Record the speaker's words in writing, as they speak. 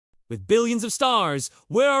With billions of stars,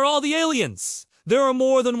 where are all the aliens? There are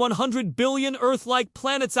more than 100 billion Earth-like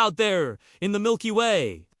planets out there in the Milky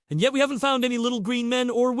Way, and yet we haven't found any little green men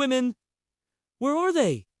or women. Where are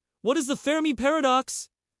they? What is the Fermi Paradox?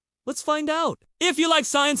 Let's find out. If you like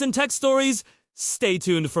science and tech stories, stay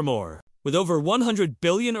tuned for more. With over 100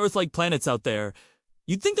 billion Earth-like planets out there,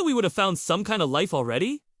 you'd think that we would have found some kind of life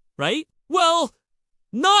already, right? Well,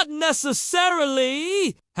 not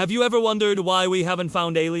necessarily! Have you ever wondered why we haven't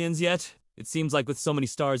found aliens yet? It seems like with so many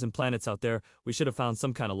stars and planets out there, we should have found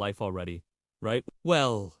some kind of life already, right?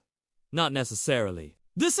 Well, not necessarily.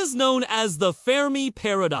 This is known as the Fermi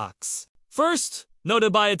Paradox. First,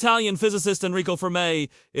 noted by Italian physicist Enrico Fermi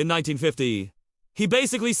in 1950. He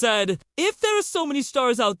basically said, if there are so many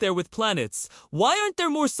stars out there with planets, why aren't there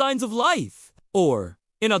more signs of life? Or,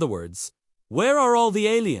 in other words, where are all the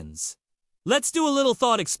aliens? Let's do a little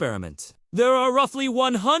thought experiment. There are roughly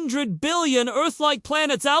 100 billion Earth-like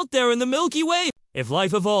planets out there in the Milky Way. If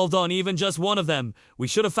life evolved on even just one of them, we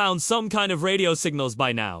should have found some kind of radio signals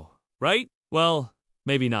by now, right? Well,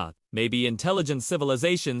 maybe not. Maybe intelligent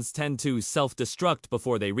civilizations tend to self-destruct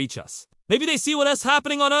before they reach us. Maybe they see what's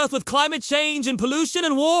happening on Earth with climate change and pollution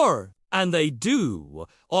and war. And they do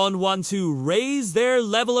want to raise their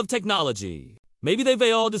level of technology. Maybe they've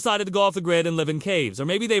all decided to go off the grid and live in caves, or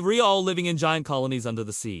maybe they're all living in giant colonies under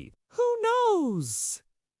the sea. Who knows?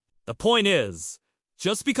 The point is,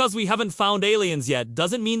 just because we haven't found aliens yet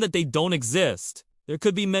doesn't mean that they don't exist. There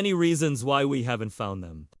could be many reasons why we haven't found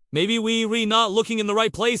them. Maybe we not looking in the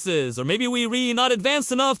right places, or maybe we not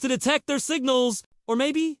advanced enough to detect their signals, or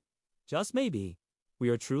maybe, just maybe, we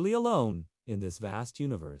are truly alone in this vast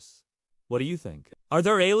universe. What do you think? Are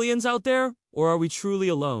there aliens out there, or are we truly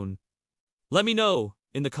alone? Let me know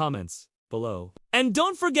in the comments below. And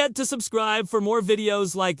don't forget to subscribe for more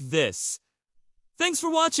videos like this. Thanks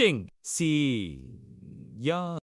for watching. See ya.